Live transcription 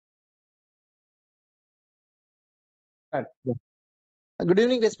Yeah. Good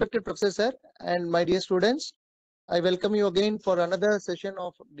evening, respected Professor Sir, and my dear students. I welcome you again for another session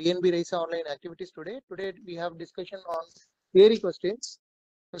of DNB RAISA online activities today. Today we have discussion on theory questions.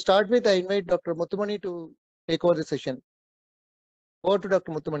 To start with, I invite Dr. Muthumani to take over the session. Over to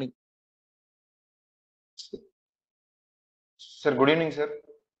Dr. Muthumani. Sir, good evening, sir.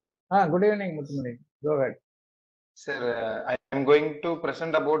 Good evening, Muthumani. Go ahead. Sir, I am going to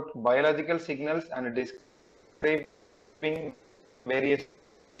present about biological signals and describing various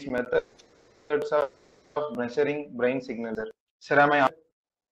methods of measuring brain signals. Sir, am I?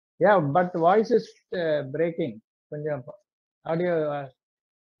 Yeah, but voice is breaking. கொஞ்சம் audio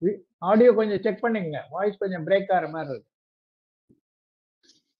கொஞ்சம் check பண்ணிக்கங்க. Voice கொஞ்சம் break ஆகிற மாதிரி இருக்கு.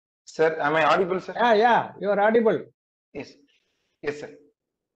 Sir, am I audible, sir? Yeah, you are audible. Yes, sir.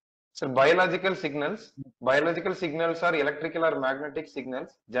 So biological signals are electrical or magnetic signals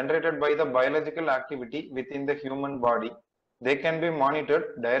generated by the biological activity within the human body. They can be monitored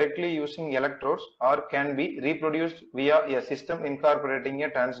directly using electrodes or can be reproduced via a system incorporating a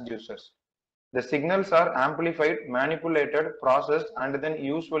transducers. The signals are amplified, manipulated, processed, and then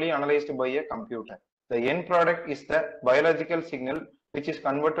usually analyzed by a computer. The end product is the biological signal, which is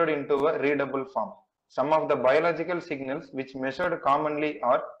converted into a readable form. Some of the biological signals which measured commonly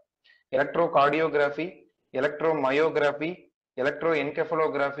are electrocardiography, electromyography,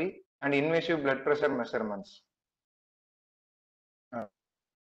 electroencephalography, and invasive blood pressure measurements.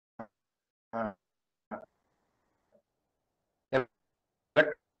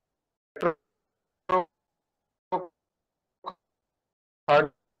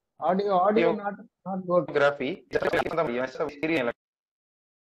 Audio not good.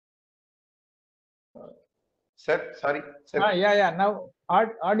 Sir, sorry. Sir. Yeah. Now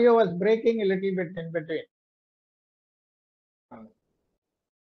audio was breaking a little bit in between.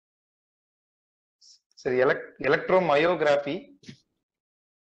 Sir, electromyography.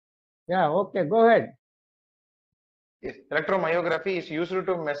 Yeah, okay, go ahead. Yes. Electromyography is used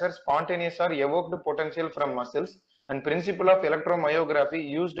to measure spontaneous or evoked potential from muscles, and principle of electromyography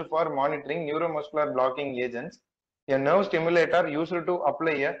used for monitoring neuromuscular blocking agents. A nerve stimulator used to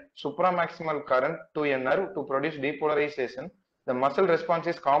apply a supramaximal current to a nerve to produce depolarization. The muscle response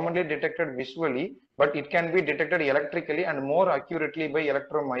is commonly detected visually, but it can be detected electrically and more accurately by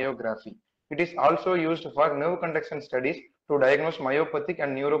electromyography. It is also used for nerve conduction studies to diagnose myopathic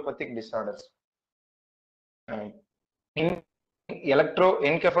and neuropathic disorders. In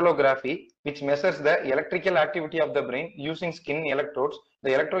electroencephalography, which measures the electrical activity of the brain using skin electrodes,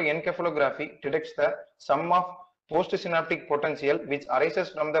 the electroencephalography detects the sum of postsynaptic potential which arises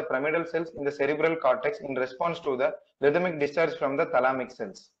from the pyramidal cells in the cerebral cortex in response to the rhythmic discharge from the thalamic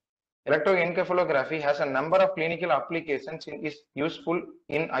cells. Electroencephalography has a number of clinical applications and is useful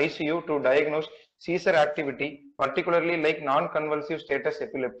in ICU to diagnose seizure activity, particularly like non-convulsive status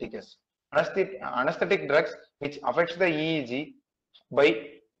epilepticus. Anesthetic drugs which affects the EEG by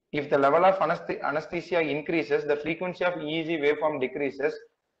if the level of anesthesia increases, the frequency of EEG waveform decreases,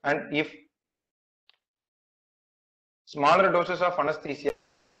 and if smaller doses of anesthesia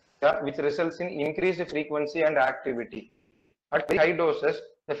which results in increased frequency and activity. At high doses,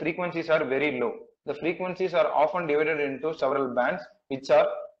 the frequencies are very low. The frequencies are often divided into several bands, which are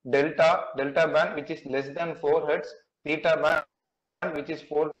delta band, which is less than 4 Hz, theta band, which is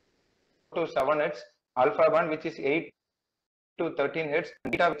 4 to 7 Hz, alpha band, which is 8 to 13 Hz,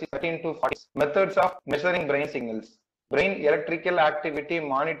 and beta, which is 13 to 40. Methods of measuring brain signals. Brain electrical activity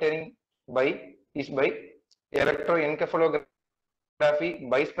monitoring is by electroencephalography,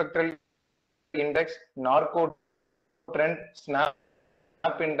 bispectral index, narcotrend, snap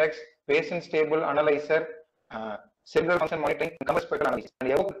index, patient stable analyzer, cerebral function monitoring, and spectral analysis.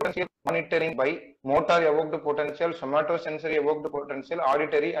 And evoked potential monitoring by motor evoked potential, somatosensory evoked potential,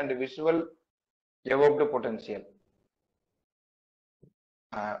 auditory and visual evoked potential.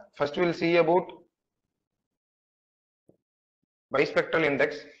 First we'll see about bispectral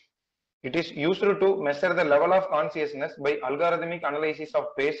index. It is used to measure the level of consciousness by algorithmic analysis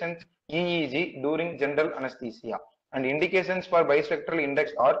of patient EEG during general anesthesia. And indications for bispectral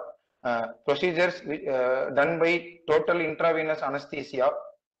index are procedures done by total intravenous anesthesia,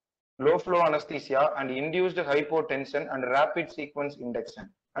 low flow anesthesia, and induced hypotension and rapid sequence induction.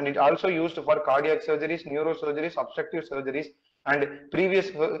 And it also used for cardiac surgeries, neurosurgeries, obstructive surgeries, and previous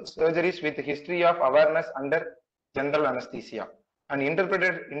surgeries with history of awareness under general anesthesia. And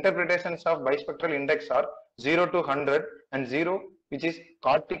interpretations of bispectral index are 0 to 100, and 0 which is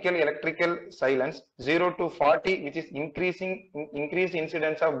cortical electrical silence, 0 to 40 which is increased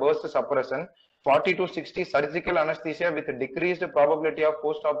incidence of burst suppression, 40 to 60 surgical anesthesia with decreased probability of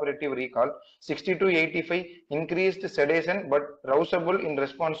post-operative recall, 60 to 85 increased sedation but rousable in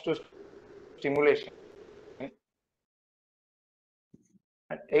response to stimulation,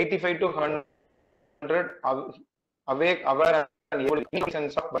 85 to 100 awake, aware and able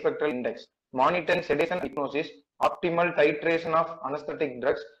sense of spectral index, monitoring sedation and hypnosis, optimal titration of anesthetic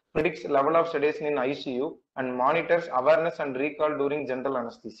drugs, predicts level of sedation in ICU and monitors awareness and recall during general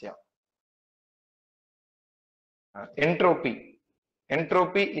anesthesia. Entropy.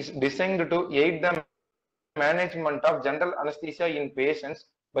 Entropy is designed to aid the management of general anesthesia in patients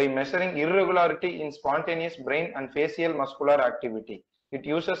by measuring irregularity in spontaneous brain and facial muscular activity. It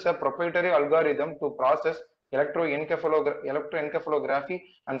uses a proprietary algorithm to process electroencephalography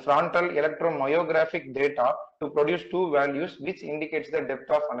and frontal electromyographic data to produce two values which indicates the depth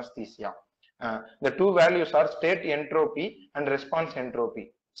of anesthesia. The two values are state entropy and response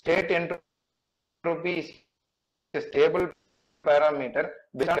entropy. State entropy is a stable parameter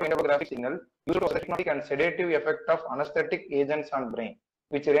based on electrographic signal used to assess hypnotic and sedative effect of anesthetic agents on brain,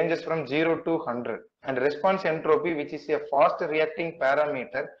 which ranges from 0 to 100, and response entropy, which is a fast reacting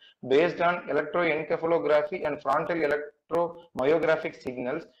parameter based on electroencephalography and frontal electromyographic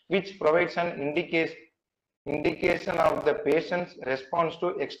signals, which provides an indication of the patient's response to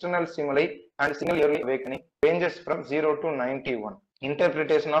external stimuli and signal early awakening, ranges from 0 to 91.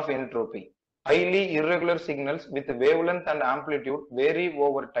 Interpretation of entropy. Highly irregular signals with wavelength and amplitude vary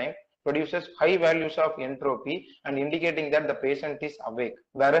over time, produces high values of entropy and indicating that the patient is awake,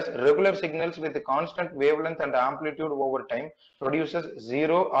 whereas regular signals with constant wavelength and amplitude over time produces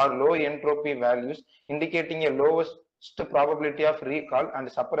zero or low entropy values, indicating a lowest probability of recall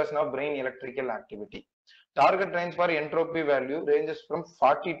and suppression of brain electrical activity. Target range for entropy value ranges from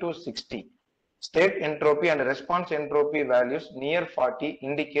 40 to 60. State entropy and response entropy values near 40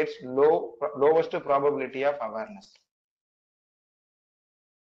 indicates lowest probability of awareness.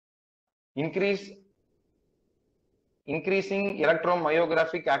 Increasing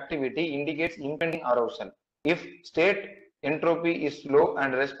electromyographic activity indicates impending arousal. If state entropy is low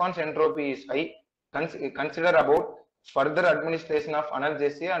and response entropy is high, consider about further administration of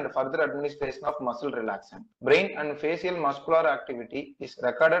analgesia and further administration of muscle relaxant. Brain and facial muscular activity is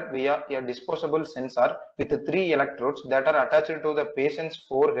recorded via a disposable sensor with 3 electrodes that are attached to the patient's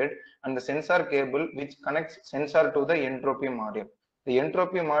forehead and the sensor cable which connects sensor to the entropy module. The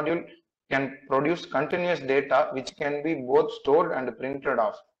entropy module can produce continuous data which can be both stored and printed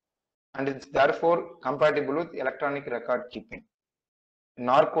off, and it's therefore compatible with electronic record keeping.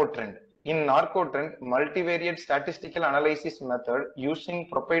 Narcotrend. In Narcotrend, multivariate statistical analysis method using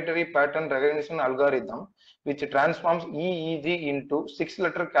proprietary pattern recognition algorithm, which transforms EEG into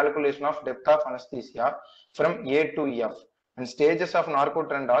 6-letter calculation of depth of anesthesia from A to F. And stages of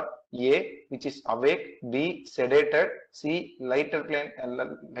Narcotrend are A, which is awake, B, sedated, C, lighter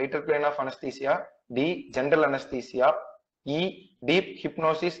plane of anesthesia, D, general anesthesia, E, deep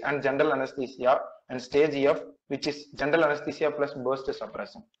hypnosis and general anesthesia, and stage F, which is general anesthesia plus burst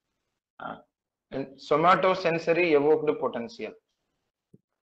suppression. And somatosensory evoked potential.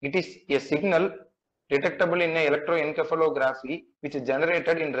 It is a signal detectable in electroencephalography which is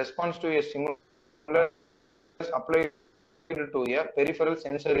generated in response to a stimulus applied to a peripheral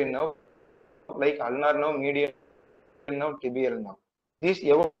sensory nerve like ulnar nerve, medial nerve, tibial nerve. These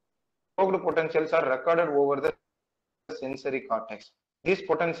evoked potentials are recorded over the sensory cortex. These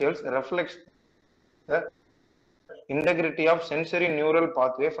potentials reflect the integrity of sensory neural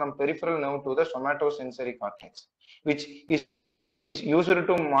pathway from peripheral nerve to the somatosensory cortex, which is used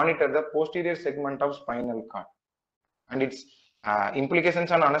to monitor the posterior segment of spinal cord. And its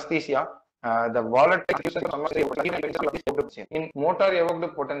implications on anesthesia. The volatile in motor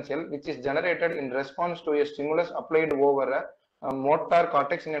evoked potential, which is generated in response to a stimulus applied over a motor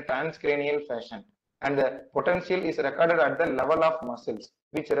cortex in a transcranial fashion, and the potential is recorded at the level of muscles,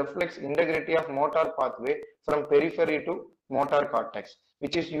 which reflects integrity of motor pathway from periphery to motor cortex,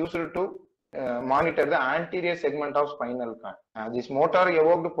 which is used to monitor the anterior segment of spinal cord. This motor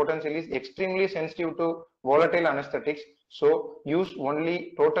evoked potential is extremely sensitive to volatile anesthetics, so use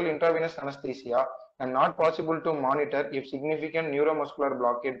only total intravenous anesthesia and not possible to monitor if significant neuromuscular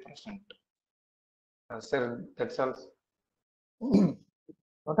blockade present. Sir, that's all.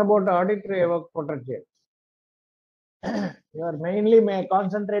 What about auditory evoked potential? You are mainly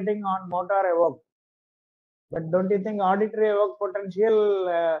concentrating on motor evoked, but don't you think auditory evoked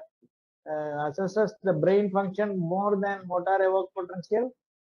potential assesses the brain function more than motor evoked potential?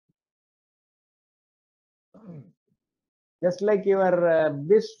 Just like your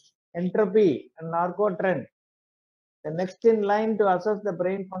BIS entropy and Narcotrend The next in line to assess the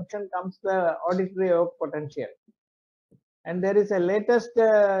brain function comes the auditory evoked potential. And there is a latest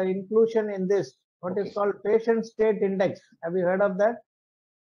inclusion in this, what is called patient state index. Have you heard of that?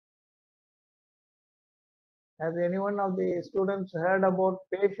 Has any one of the students heard about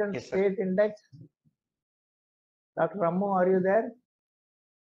patient Yes, sir. state index? Dr. Rammo, are you there?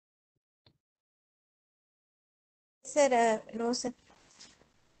 Sir, no, sir.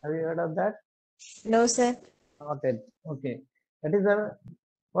 Have you heard of that? No, sir. Not yet. Okay. That is a,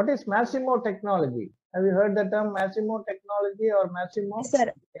 what is Massimo technology? Have you heard the term Massimo technology or Massimo?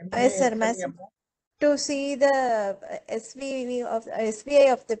 Sir, yes, sir. Massive. MASSIMO? To see the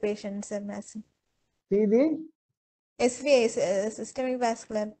SVI of the patient, sir. Massive. See the SVI, systemic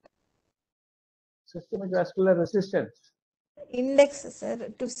vascular systemic vascular resistance index, sir.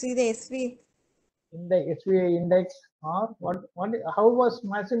 To see the SV. in the SVA index, or how was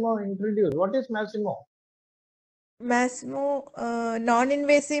Massimo introduced? What is Massimo? Massimo,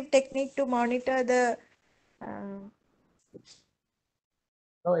 non-invasive technique to monitor the.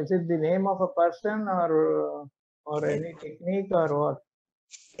 No, is it the name of a person or any technique or what?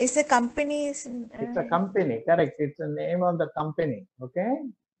 It's a company. It's a company, correct? It's the name of the company. Okay,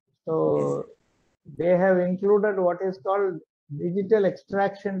 so they have included what is called digital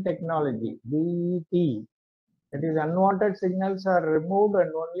extraction technology, DET. That is, unwanted signals are removed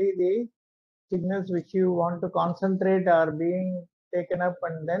and only the signals which you want to concentrate are being taken up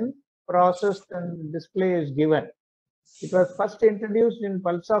and then processed and display is given. It was first introduced in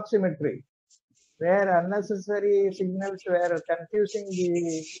pulse oximetry, where unnecessary signals were confusing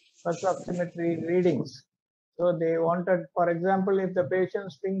the pulse oximetry readings. So they wanted, for example, if the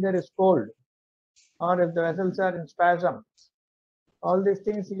patient's finger is cold or if the vessels are in spasm, all these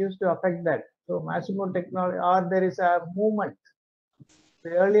things used to affect that. So Massimo technology, or there is a movement.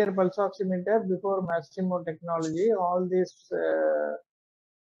 The earlier pulse oximeter before Massimo technology, all these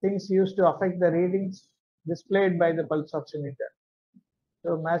things used to affect the readings displayed by the pulse oximeter.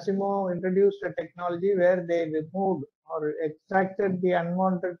 So Massimo introduced a technology where they removed or extracted the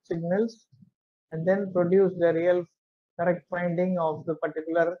unwanted signals and then produced the real correct finding of the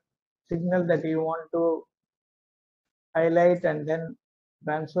particular signal that you want to highlight and then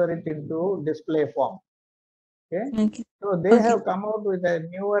transfer it into display form. Okay. Okay. So they have come out with a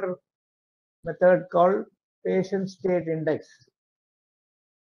newer method called patient state index.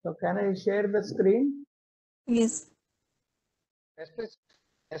 So can I share the screen? Yes. Yes, please.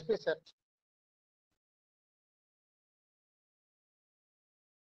 Yes, please, sir.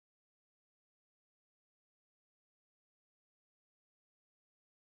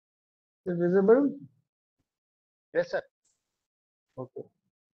 Is it visible? Yes, sir. Okay.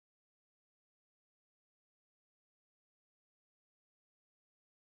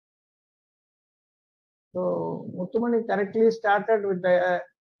 So Muttumani correctly started with the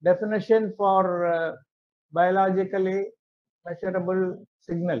definition for biologically measurable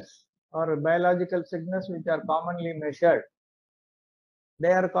signals or biological signals which are commonly measured.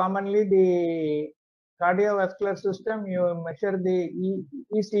 They are commonly the cardiovascular system. You measure the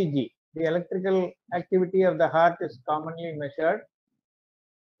ECG, the electrical activity of the heart is commonly measured.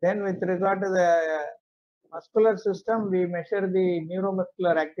 Then with regard to the muscular system, we measure the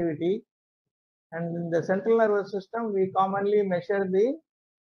neuromuscular activity. And in the central nervous system, we commonly measure the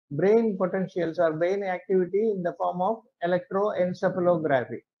brain potentials or brain activity in the form of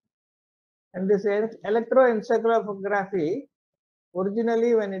electroencephalography. And this electroencephalography,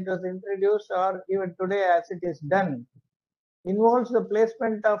 originally when it was introduced or even today as it is done, involves the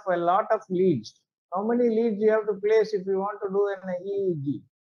placement of a lot of leads. How many leads you have to place if you want to do an EEG?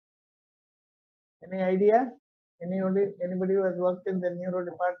 Any idea? Anybody who has worked in the neuro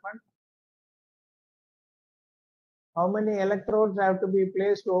department? How many electrodes have to be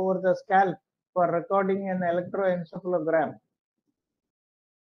placed over the scalp for recording an electroencephalogram?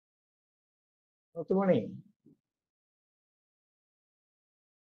 Muttumani,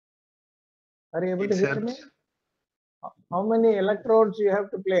 are you able to hear me? How many electrodes you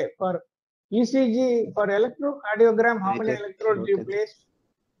have to play for ECG, for electrocardiogram? How many electrodes you place?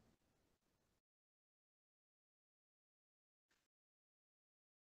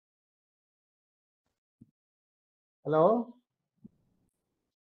 Hello?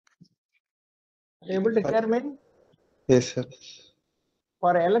 Are you able to hear me? Yes, sir.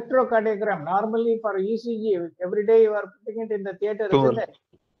 For electrocardiogram, normally for ECG, every day you are putting it in the theater, isn't it?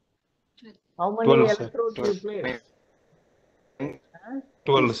 How many 12, sir. electrodes you place?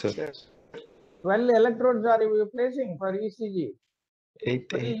 12, sir. 12 electrodes are you placing for ECG?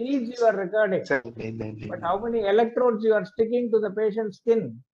 12 leads you are recording. But how many electrodes you are sticking to the patient's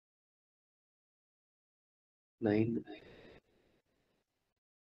skin? 9.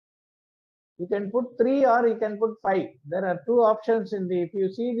 You can put 3 or you can put 5. There are two options in the, if you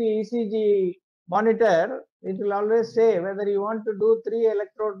see the ECG monitor, it will always say whether you want to do 3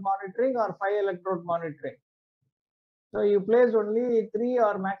 electrode monitoring or 5 electrode monitoring. So you place only 3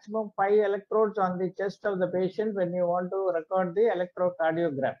 or maximum 5 electrodes on the chest of the patient when you want to record the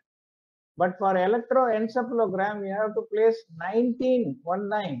electrocardiogram. But for electroencephalogram, you have to place 19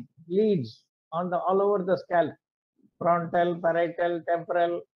 leads on the all over the scalp, frontal, parietal,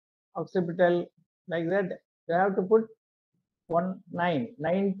 temporal, occipital, like that. You have to put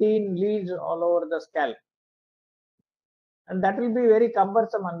 19 leads all over the scalp, and that will be very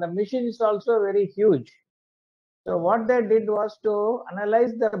cumbersome. And the machine is also very huge. So what they did was to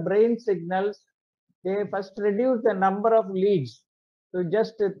analyze the brain signals. They first reduced the number of leads to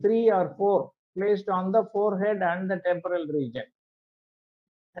just 3 or 4 placed on the forehead and the temporal region.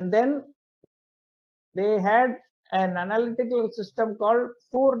 And then they had an analytical system called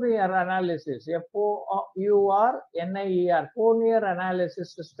Fournier analysis. Fournier, Fournier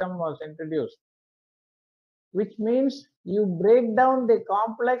analysis system was introduced, which means you break down the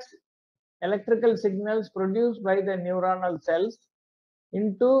complex electrical signals produced by the neuronal cells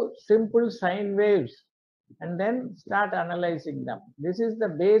into simple sine waves and then start analyzing them. This is the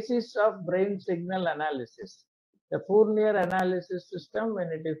basis of brain signal analysis. The Fournier analysis system,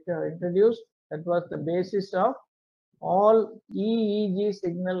 when it is introduced, that was the basis of all EEG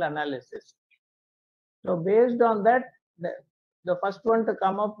signal analysis. So based on that, the first one to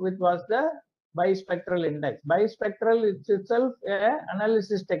come up with was the bispectral index. Bispectral is itself an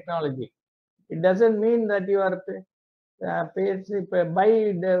analysis technology. It doesn't mean that you are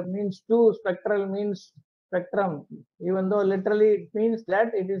bi means 2, spectral means spectrum, even though literally it means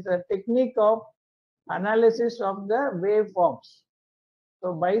that it is a technique of analysis of the waveforms.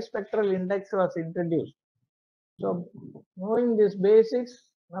 So bispectral index was introduced. So knowing these basics,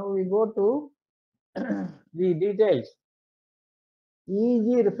 now we go to the details.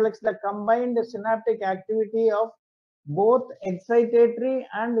 EEG reflects the combined synaptic activity of both excitatory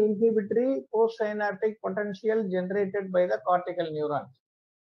and inhibitory postsynaptic potential generated by the cortical neurons.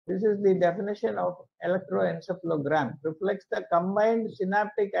 This is the definition of electroencephalogram. Reflects the combined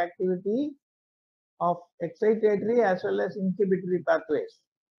synaptic activity of excitatory as well as inhibitory pathways.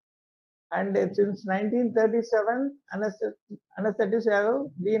 And since 1937, anesthetists have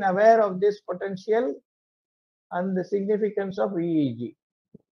been aware of this potential and the significance of EEG.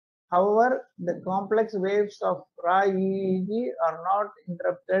 However, the complex waves of raw EEG are not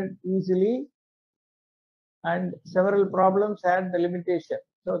interrupted easily, and several problems had the limitation.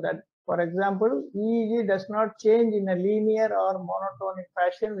 So that, for example, EEG does not change in a linear or monotonic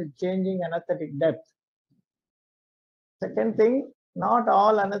fashion with changing anesthetic depth. Second thing, not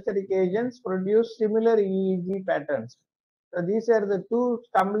all anesthetic agents produce similar EEG patterns. So these are the two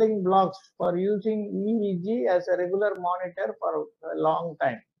stumbling blocks for using EEG as a regular monitor for a long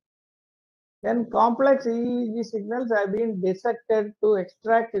time. Then complex EEG signals have been dissected to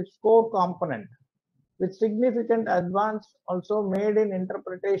extract its core component, with significant advance also made in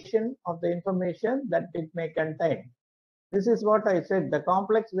interpretation of the information that it may contain. This is what I said. The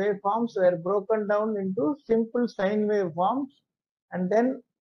complex waveforms were broken down into simple sine waveforms and then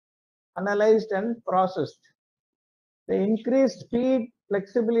analyzed and processed. The increased speed,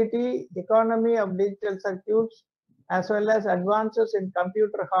 flexibility, economy of digital circuits, as well as advances in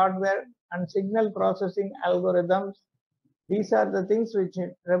computer hardware and signal processing algorithms, these are the things which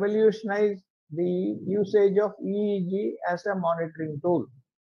revolutionize the usage of EEG as a monitoring tool.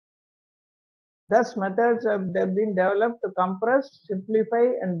 Thus, methods have been developed to compress,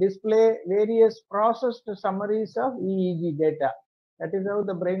 simplify, and display various processed summaries of EEG data. That is how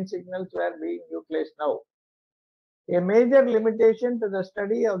the brain signals were being utilized now. A major limitation to the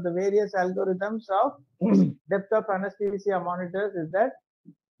study of the various algorithms of depth of anesthesia monitors is that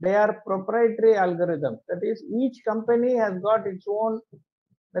they are proprietary algorithms. That is, each company has got its own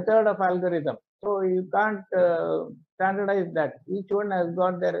method of algorithm. So you can't standardize that. Each one has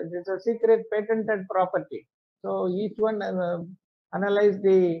got their, it's a secret patented property. So each one analyze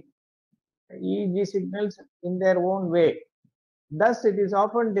the EEG signals in their own way. Thus, it is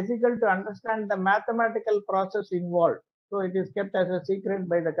often difficult to understand the mathematical process involved. So it is kept as a secret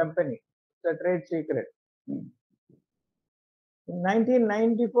by the company. It's a trade secret. In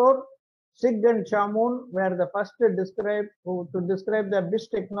 1994, Sig and Chamoun were the first to describe the BIS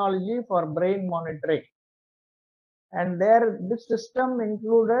technology for brain monitoring. And their BIS system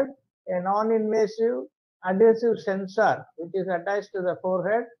included a non-invasive adhesive sensor, which is attached to the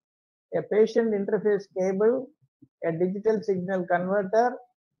forehead, a patient interface cable, a digital signal converter,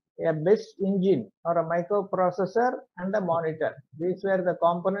 a BIS engine or a microprocessor and a monitor. These were the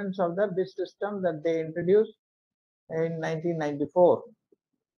components of the BIS system that they introduced in 1994.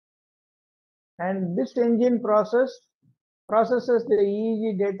 And BIS engine processes the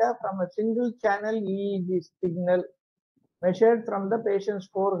EEG data from a single channel EEG signal measured from the patient's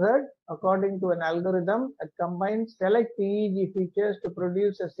forehead according to an algorithm that combines select EEG features to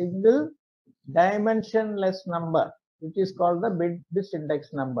produce a single dimensionless number, which is called the BIS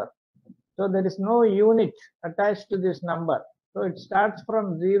index number. So there is no unit attached to this number. So it starts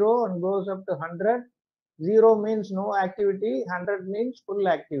from 0 and goes up to 100. 0 means no activity, 100 means full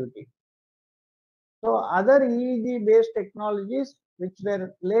activity. So other EEG based technologies which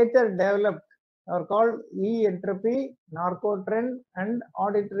were later developed are called E-entropy, narcotrend, and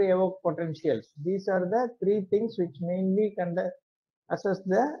auditory evoked potentials. These are the three things which mainly assess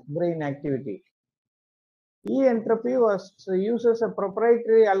the brain activity. E-entropy uses a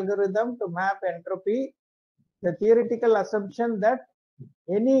proprietary algorithm to map entropy, the theoretical assumption that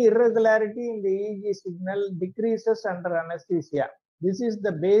any irregularity in the EEG signal decreases under anesthesia. This is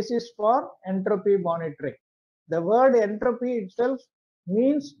the basis for entropy monitoring. The word entropy itself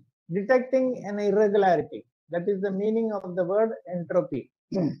means detecting an irregularity. That is the meaning of the word entropy.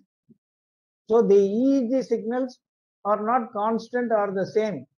 So the EEG signals are not constant or the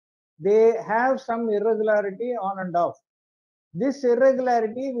same. They have some irregularity on and off. This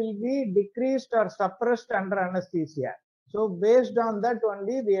irregularity will be decreased or suppressed under anesthesia. So based on that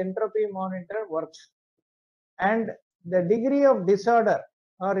only the entropy monitor works. And the degree of disorder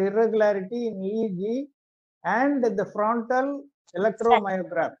or irregularity in EEG and the frontal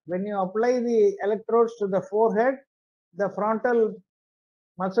electromyograph. When you apply the electrodes to the forehead, the frontal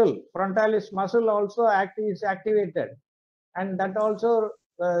muscle, frontalis muscle also is activated, and that also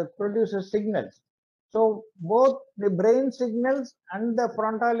produces signals. So both the brain signals and the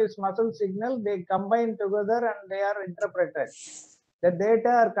frontalis muscle signal, they combine together and they are interpreted. The data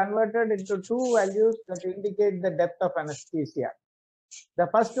are converted into two values that indicate the depth of anesthesia. The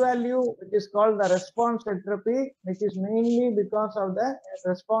first value, which is called the response entropy, which is mainly because of the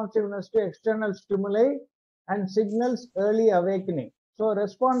responsiveness to external stimuli and signals early awakening. So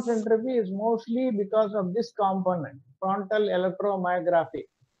response entropy is mostly because of this component, frontal electromyography.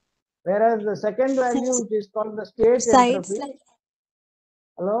 Whereas the second value, which is called the state entropy.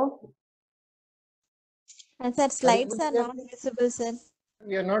 Hello? And sir, slides are not visible, sir.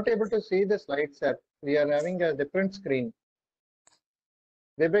 We are not able to see the slides, sir. We are having a different screen.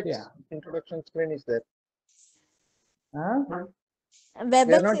 WebEx introduction screen is there. WebEx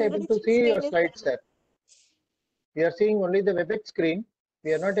we are not able to see your screen slides, sir. We are seeing only the WebEx screen.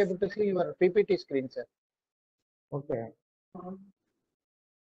 We are not able to see your PPT screen, sir. Okay.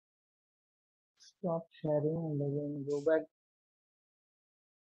 Stop sharing and again go back.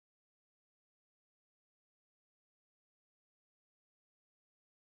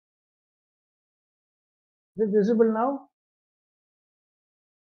 Is it visible now?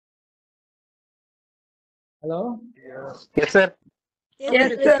 Hello? Yes, sir.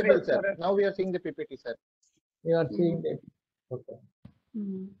 Yes, PPT sir. is visible, sir. Now we are seeing the PPT, sir. You are seeing it. Okay.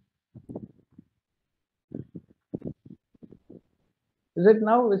 Is it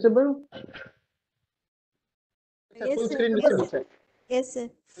now visible? Sir, Yes, full sir. screen Yes, visible, sir. sir. Yes, sir.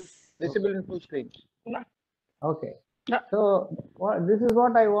 Visible in full screen. Okay. So this is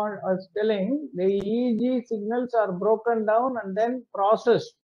what I was telling. The EEG signals are broken down and then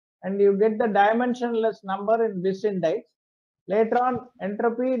processed, and you get the dimensionless number in this index. Later on,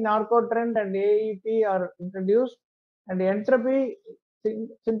 entropy, narcotrend, and AEP are introduced, and entropy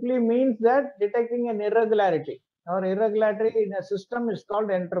simply means that detecting an irregularity or irregularity in a system is called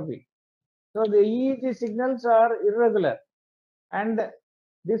entropy. So the EEG signals are irregular, and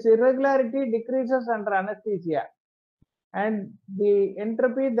this irregularity decreases under anesthesia. And the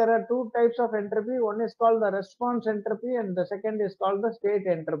entropy, there are two types of entropy. One is called the response entropy and the second is called the state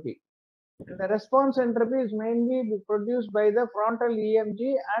entropy. And the response entropy is mainly produced by the frontal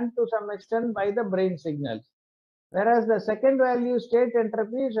EMG and to some extent by the brain signals. Whereas the second value, state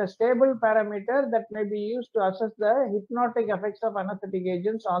entropy, is a stable parameter that may be used to assess the hypnotic effects of anesthetic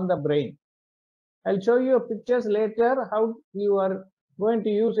agents on the brain. I'll show you pictures later how you are going to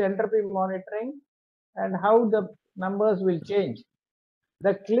use entropy monitoring and how the numbers will change.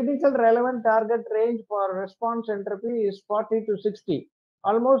 The clinical relevant target range for response entropy is 40 to 60.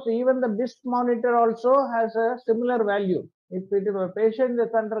 Almost even the BIS monitor also has a similar value. If a patient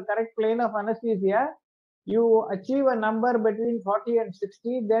is under correct plane of anesthesia, you achieve a number between 40 and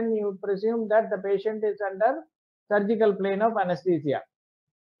 60, then you presume that the patient is under surgical plane of anesthesia.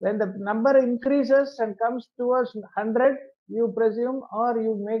 When the number increases and comes towards 100, you presume or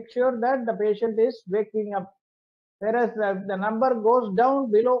you make sure that the patient is waking up. Whereas the number goes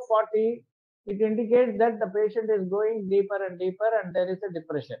down below 40, it indicates that the patient is going deeper and deeper and there is a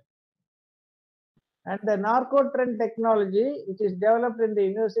depression. And the narcotrend technology, which is developed in the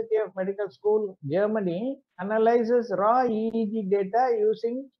University of Medical School, Germany, analyzes raw EEG data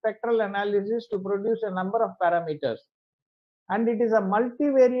using spectral analysis to produce a number of parameters. And it is a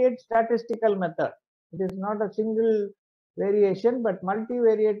multivariate statistical method. It is not a single variation, but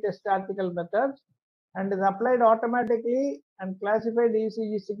multivariate statistical methods, and is applied automatically and classified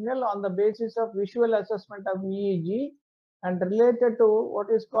ECG signal on the basis of visual assessment of EEG and related to what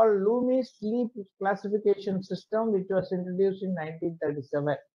is called Loomis sleep classification system, which was introduced in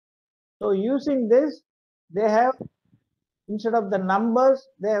 1937. So using this, they have, instead of the numbers,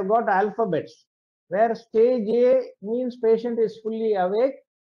 they have got alphabets, where stage A means patient is fully awake,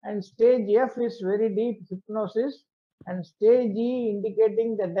 and stage F is very deep hypnosis, and stage E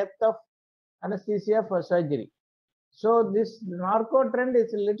indicating the depth of anesthesia for surgery. So this narcotrend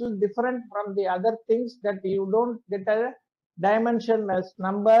is a little different from the other things, that you don't get a dimensionless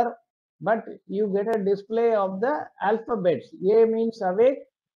number, but you get a display of the alphabets. A means awake,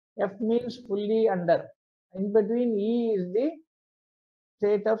 F means fully under. In between, E is the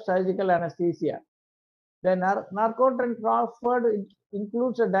state of surgical anesthesia. The narcotrend offered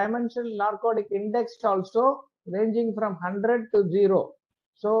includes a dimensional narcotic index also, ranging from 100 to 0.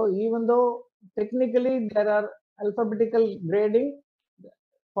 So even though technically there are alphabetical grading,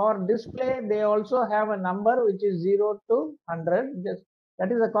 for display they also have a number which is 0 to 100.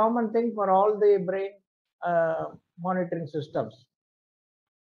 That is a common thing for all the brain monitoring systems.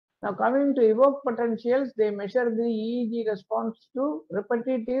 Now coming to evoke potentials, they measure the EEG response to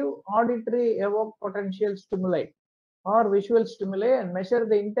repetitive auditory evoke potential stimuli or visual stimuli and measure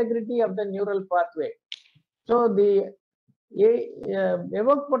the integrity of the neural pathway. So the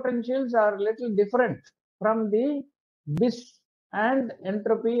evoke potentials are a little different from the BIS and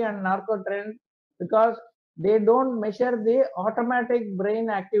entropy and narcotrend, because they don't measure the automatic brain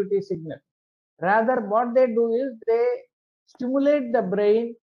activity signal. Rather, what they do is they stimulate the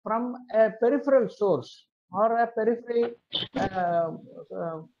brain from a peripheral source or a periphery,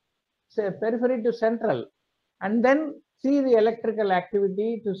 say periphery to central, and then see the electrical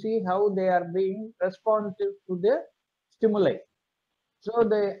activity to see how they are being responsive to the stimuli. So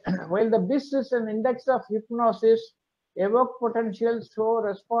the while the BIS is an index of hypnosis, evoke potentials show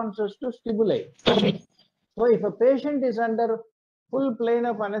responses to stimuli. So if a patient is under full plane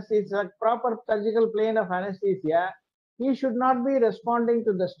of anesthesia, proper surgical plane of anesthesia, he should not be responding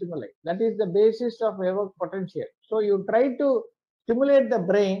to the stimuli. That is the basis of evoke potential. So you try to stimulate the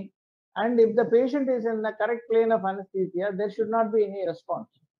brain, and if the patient is in the correct plane of anesthesia, there should not be any response.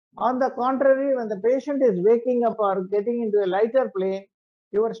 On the contrary, when the patient is waking up or getting into a lighter plane,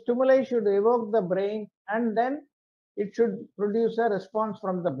 your stimuli should evoke the brain, and then it should produce a response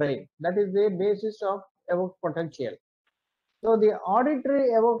from the brain. That is the basis of evoke potential. So the auditory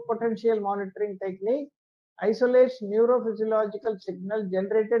evoke potential monitoring technique isolates neurophysiological signal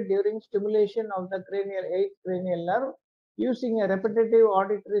generated during stimulation of the eighth cranial nerve using a repetitive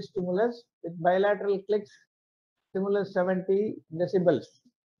auditory stimulus with bilateral clicks, stimulus 70 decibels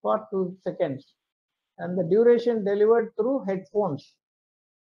for 2 seconds, and the duration delivered through headphones.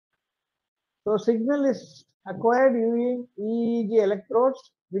 So signal is acquired using EEG electrodes,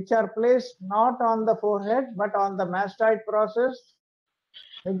 which are placed not on the forehead but on the mastoid process,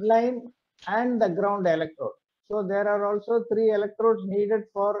 midline, and the ground electrode. So there are also 3 electrodes needed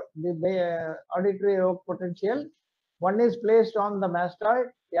for the auditory evoke potential. One is placed on the mastoid,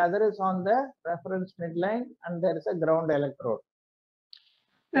 the other is on the reference midline, and there is a ground electrode.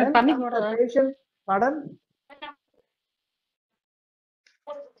 Then the patient, pardon?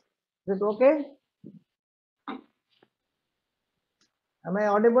 Is it okay? Am I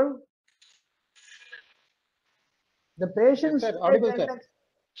audible? The patient's Yes, sir. Audible, sir. index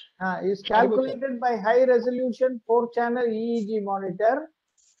is calculated by high resolution 4-channel EEG monitor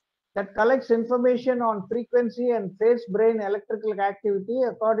that collects information on frequency and phase brain electrical activity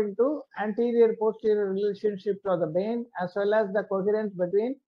according to anterior posterior relationships of the brain, as well as the coherence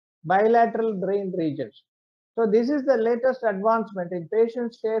between bilateral brain regions. So this is the latest advancement in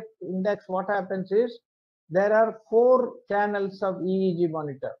patient state index. What happens is there are 4 channels of EEG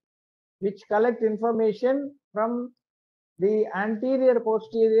monitor which collect information from the anterior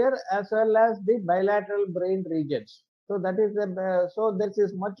posterior as well as the bilateral brain regions. So that is the so this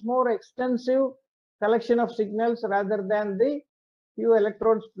is much more extensive collection of signals rather than the few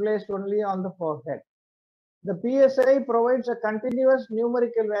electrodes placed only on the forehead. The PSI provides a continuous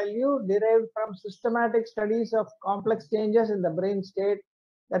numerical value derived from systematic studies of complex changes in the brain state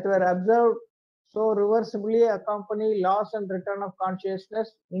that were observed, so reversibly accompany loss and return of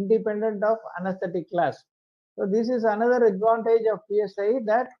consciousness independent of anesthetic class. So this is another advantage of PSI,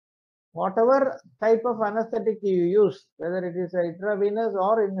 that whatever type of anesthetic you use, whether it is intravenous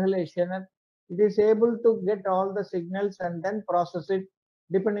or inhalation, it is able to get all the signals and then process it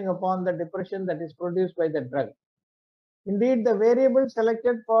depending upon the depression that is produced by the drug. Indeed, the variables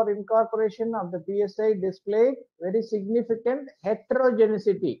selected for incorporation of the PSI displayed very significant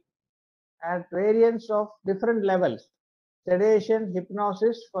heterogeneity at variants of different levels: sedation,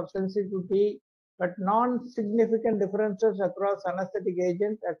 hypnosis for sensitivity, but non-significant differences across anesthetic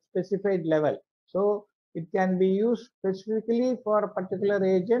agents at specified level. So it can be used specifically for a particular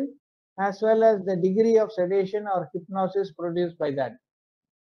agent as well as the degree of sedation or hypnosis produced by that.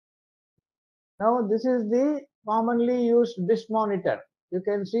 Now this is the commonly used BIS monitor. You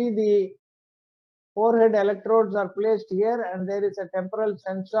can see the forehead electrodes are placed here, and there is a temporal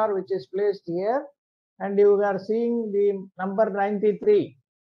sensor which is placed here, and you are seeing the number 93.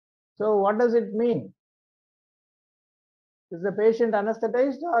 So what does it mean? Is the patient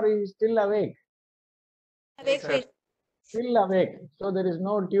anesthetized or is he still awake? Awake, Sir. Still awake. So there is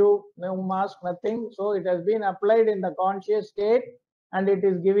no tube, no mask, nothing. So it has been applied in the conscious state and it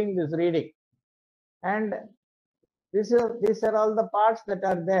is giving this reading. And these are all the parts that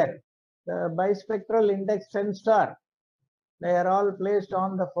are there. The bispectral index sensor, they are all placed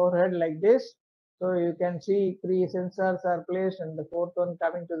on the forehead like this. So you can see 3 sensors are placed and the 4th one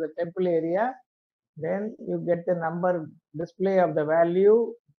coming to the temple area. Then you get the number display of the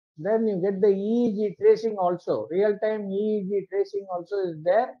value. Then you get the EEG tracing also. Real-time EEG tracing also is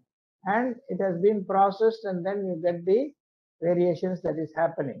there, and it has been processed, and then you get the variations that is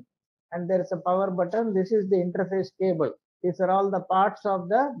happening. And there is a power button. This is the interface cable. These are all the parts of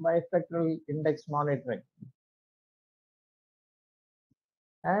the bispectral index monitoring.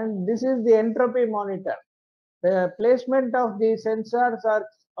 And this is the entropy monitor. The placement of the sensors are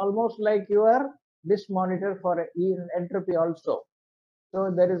almost like your BIS monitor for entropy also.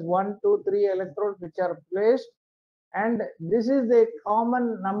 So there is 1, 2, 3 electrodes which are placed, and this is the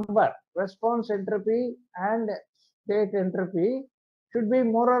common number. Response entropy and state entropy should be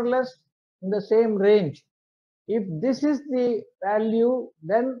more or less in the same range. If this is the value,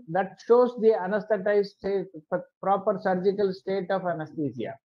 then that shows the anesthetized state, proper surgical state of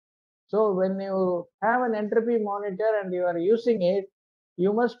anesthesia. So when you have an entropy monitor and you are using it,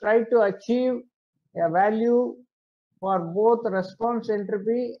 you must try to achieve a value for both response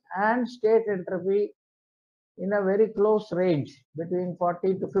entropy and state entropy in a very close range between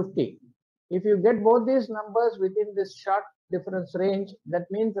 40 to 50. If you get both these numbers within this short difference range, that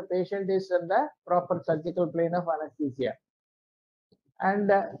means the patient is in the proper surgical plane of anesthesia.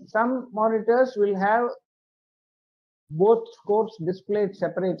 And some monitors will have both scores displayed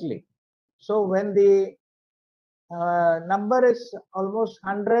separately. So when the number is almost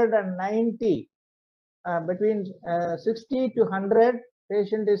 190, between 60 to 100,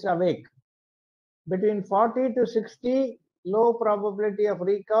 patient is awake. Between 40 to 60, low probability of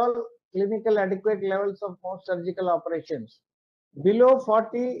recall, clinical adequate levels of most surgical operations. Below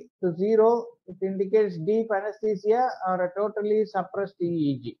 40 to 0, it indicates deep anesthesia or a totally suppressed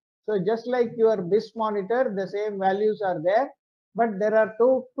EEG. So just like your BIS monitor, the same values are there, but there are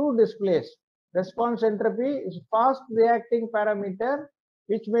two displays. Response entropy is fast reacting parameter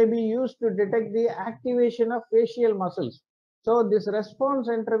which may be used to detect the activation of facial muscles. So this response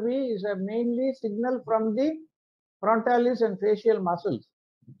entropy is a mainly signal from the frontalis and facial muscles.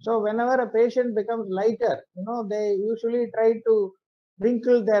 So whenever a patient becomes lighter, they usually try to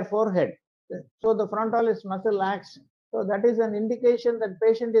wrinkle their forehead. So the frontalis muscle acts. So that is an indication that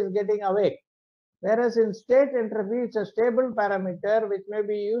patient is getting awake. Whereas in state entropy, it's a stable parameter which may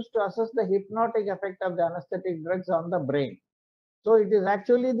be used to assess the hypnotic effect of the anesthetic drugs on the brain. So it is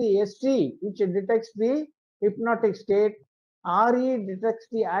actually the ST which detects the hypnotic state, RE detects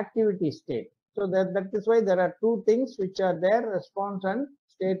the activity state. So that is why there are two things which are there, response and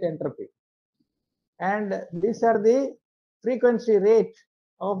state entropy. And these are the frequency rate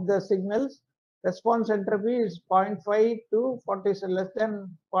of the signals. Response entropy is 0.5 to 47, less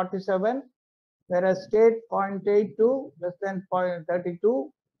than 47, whereas state 0.8 to less than 0.32.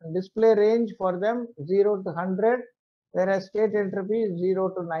 Display range for them 0 to 100, whereas state entropy is 0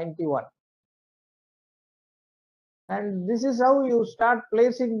 to 91. And this is how you start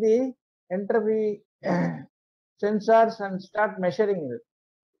placing the entropy sensors and start measuring it.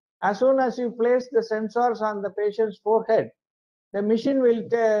 As soon as you place the sensors on the patient's forehead, the machine will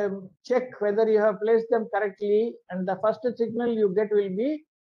check whether you have placed them correctly, and the first signal you get will be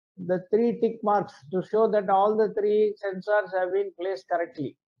the 3 tick marks to show that all the 3 sensors have been placed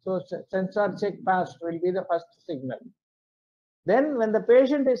correctly. So sensor check passed will be the first signal. Then when the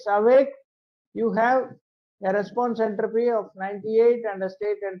patient is awake, you have a response entropy of 98 and a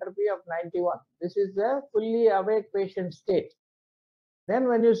state entropy of 91. This is the fully awake patient state. Then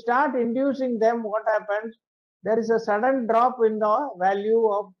when you start inducing them, what happens? There is a sudden drop in the value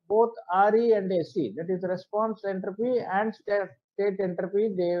of both RE and SE, that is response entropy and state entropy.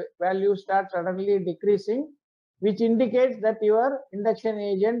 The value starts suddenly decreasing, which indicates that your induction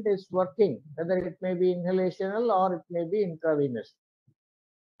agent is working, whether it may be inhalational or it may be intravenous.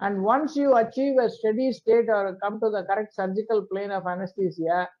 And once you achieve a steady state or come to the correct surgical plane of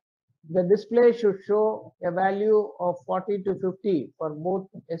anesthesia, the display should show a value of 40 to 50 for both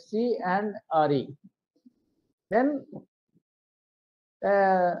SC and RE. Then,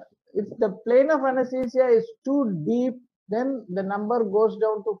 if the plane of anesthesia is too deep, then the number goes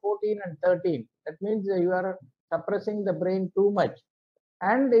down to 14 and 13. That means you are suppressing the brain too much.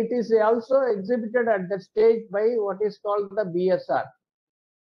 And it is also exhibited at that stage by what is called the BSR.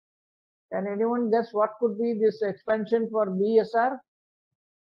 Can anyone guess what could be this expansion for BSR?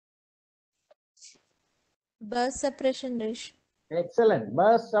 Burst suppression ratio. Excellent.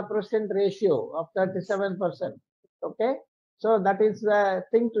 Burst suppression ratio of 37%. Okay. So that is the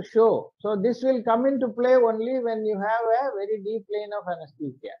thing to show. So this will come into play only when you have a very deep plane of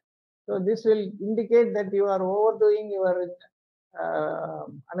anesthesia. So this will indicate that you are overdoing your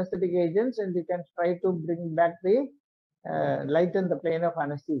anesthetic agents, and you can try to bring back the lighten the plane of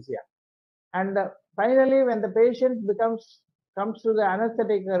anesthesia. And finally, when the patient comes to the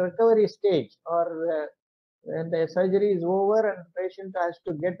anesthetic recovery stage, or when the surgery is over and the patient has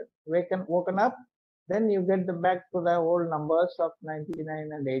to get woken up, then you get back to the old numbers of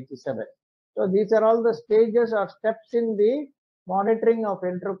 99 and 87. So these are all the stages or steps in the monitoring of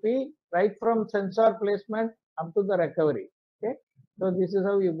entropy, right from sensor placement up to the recovery. Okay, so this is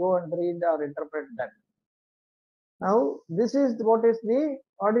how you go and read or interpret that. Now, this is what is the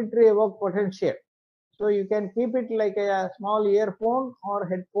auditory evoked potential. So you can keep it like a small earphone or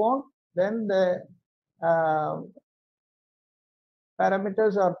headphone. Then the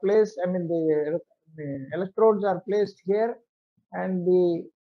parameters are placed, I mean the electrodes are placed here, and the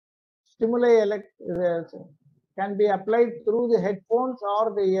stimuli can be applied through the headphones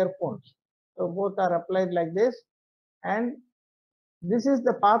or the earphones. So both are applied like this, and this is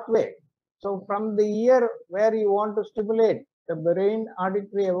the pathway. So from the ear where you want to stimulate the brain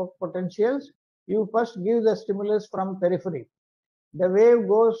auditory evoked potentials, you first give the stimulus from periphery. The wave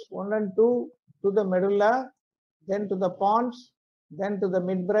goes 1 and 2 to the medulla, then to the pons, then to the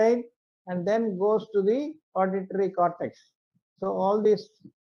midbrain, and then goes to the auditory cortex. So all these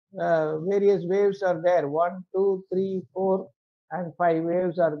various waves are there. 1, 2, 3, 4, and 5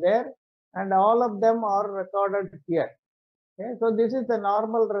 waves are there, and all of them are recorded here. Okay, so this is the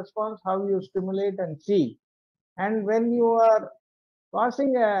normal response how you stimulate and see. And when you are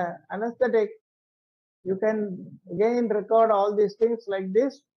causing a anesthetic, you can again record all these things like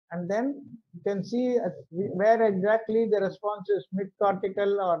this, and then you can see where exactly the response is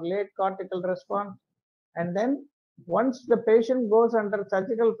mid-cortical or late cortical response. And then once the patient goes under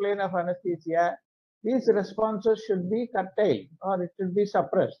surgical plane of anesthesia, these responses should be curtailed or it should be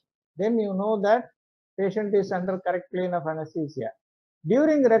suppressed. Then you know that patient is under correct plane of anesthesia.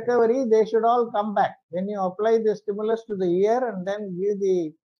 During recovery, they should all come back. When you apply the stimulus to the ear and then give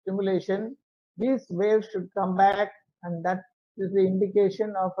the stimulation, these waves should come back, and that is the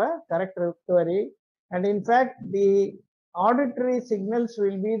indication of a correct recovery. And in fact, the auditory signals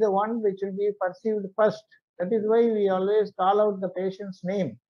will be the one which will be perceived first. That is why we always call out the patient's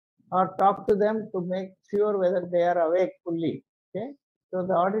name or talk to them to make sure whether they are awake fully. Okay, so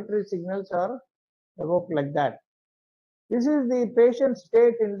the auditory signals are evoked like that. This is the patient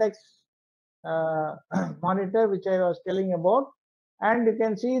state index monitor which I was telling about, and you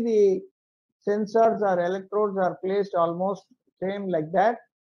can see the sensors or electrodes are placed almost same like that,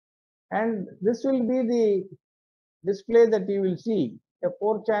 and this will be the display that you will see. A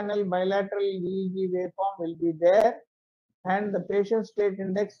 4-channel bilateral EEG waveform will be there, and the patient state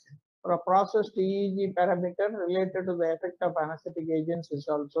index for a processed EEG parameter related to the effect of anesthetic agents is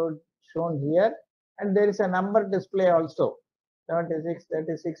also shown here, and there is a number display also, 76,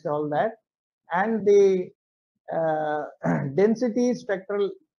 36, all that, and the density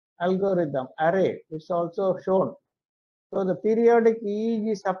spectral algorithm array is also shown. So the periodic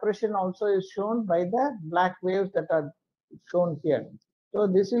EEG suppression also is shown by the black waves that are shown here. So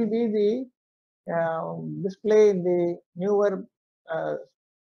this will be the display in the newer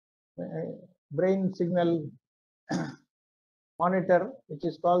brain signal monitor, which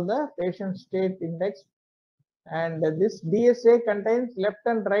is called the patient state index. And this DSA contains left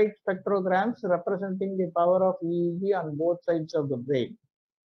and right spectrograms representing the power of EEG on both sides of the brain.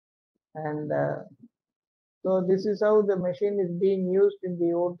 And so this is how the machine is being used in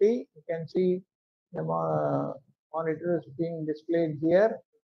the OT. You can see the monitor is being displayed here.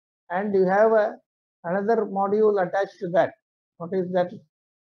 And you have another module attached to that. What is that?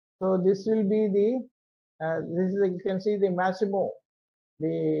 So this will be the, you can see the Massimo.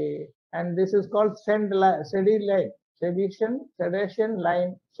 And this is called SEDI line, sedation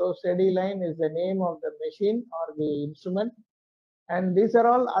line. So SEDI line is the name of the machine or the instrument. And these are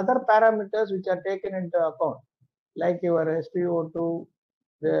all other parameters which are taken into account, like your SpO2,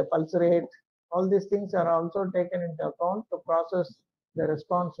 the pulse rate. All these things are also taken into account to process the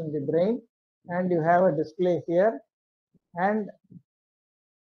response in the brain. And you have a display here. And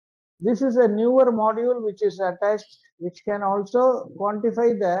this is a newer module which is attached, which can also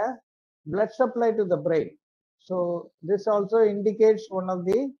quantify the blood supply to the brain. So this also indicates one of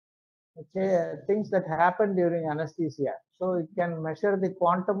the things that happen during anesthesia. So it can measure the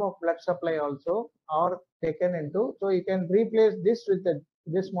quantum of blood supply also, or taken into. So you can replace this with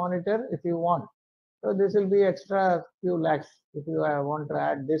this monitor if you want. So this will be extra few lakhs if you want to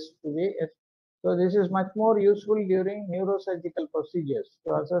add this to the. So this is much more useful during neurosurgical procedures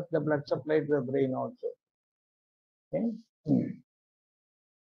to assess the blood supply to the brain also. Okay.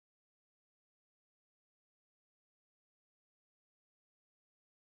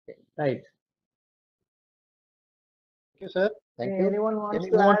 Right. Thank you, sir. Thank you. Anyone wants Can we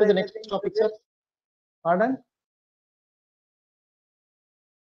to move on add to the next anything topic, to sir? this? Pardon?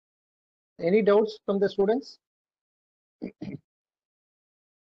 Any doubts from the students?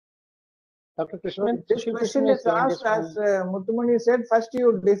 Dr. Krishnan, This Sushil question Krishnan is joined asked, us as Muttumani said, first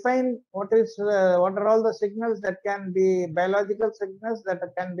you define what are all the signals that can be biological signals that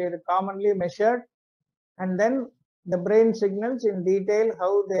can be commonly measured, and then the brain signals in detail,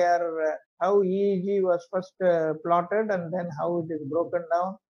 how they are, how EEG was first plotted, and then how it is broken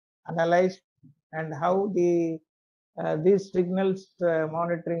down, analyzed, and how these signals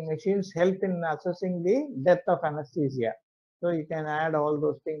monitoring machines help in assessing the depth of anesthesia. So you can add all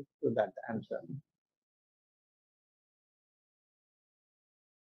those things to that answer.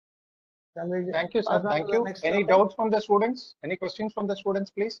 Thank you, sir. Pass on Thank to the you. next Any topic? doubts from the students? Any questions from the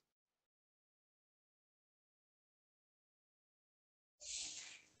students, please?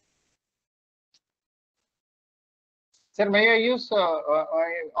 Sir, may I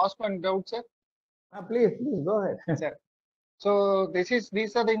I ask one doubt, sir? Please go ahead. Sir. So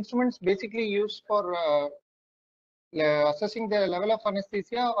these are the instruments basically used for assessing the level of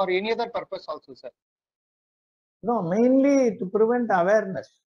anesthesia or any other purpose also, sir? No, mainly to prevent awareness,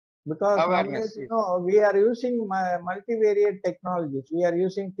 because nowadays, Yes. we are using multivariate technologies. We are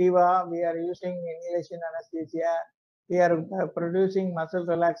using TIVA, we are using inhalation anesthesia, we are producing muscle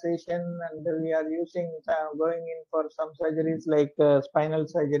relaxation, and we are using going in for some surgeries like spinal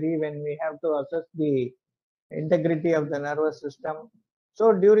surgery when we have to assess the integrity of the nervous system.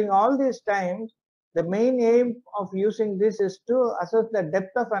 So during all these times, the main aim of using this is to assess the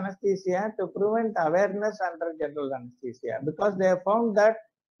depth of anesthesia to prevent awareness under general anesthesia, because they have found that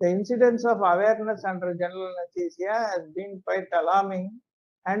the incidence of awareness under general anesthesia has been quite alarming,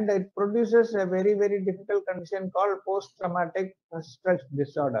 and it produces a very, very difficult condition called post-traumatic stress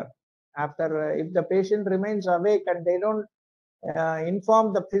disorder. After, if the patient remains awake and they don't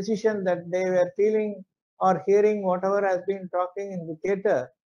inform the physician that they were feeling or hearing whatever has been talking in the theater,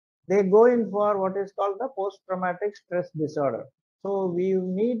 they go in for what is called the post-traumatic stress disorder. So we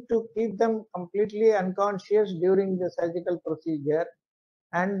need to keep them completely unconscious during the surgical procedure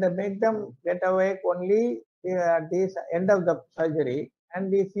and make them get awake only at the end of the surgery.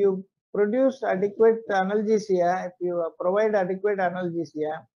 And if you produce adequate analgesia, if you provide adequate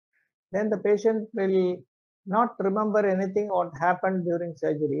analgesia, then the patient will not remember anything what happened during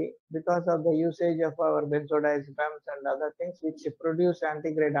surgery because of the usage of our benzodiazepams and other things which produce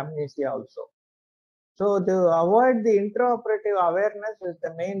antegrade amnesia also. So to avoid the intraoperative awareness is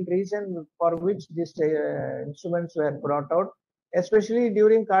the main reason for which these instruments were brought out, especially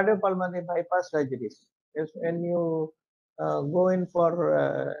during cardiopulmonary bypass surgeries. Yes, when you go in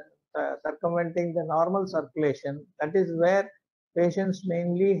for circumventing the normal circulation, that is where patients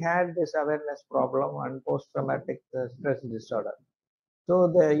mainly had this awareness problem and post-traumatic stress disorder. So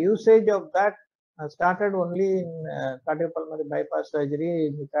the usage of that started only in cardiopulmonary bypass surgery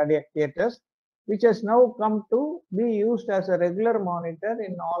in the cardiac theaters, which has now come to be used as a regular monitor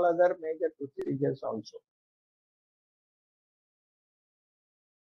in all other major procedures also.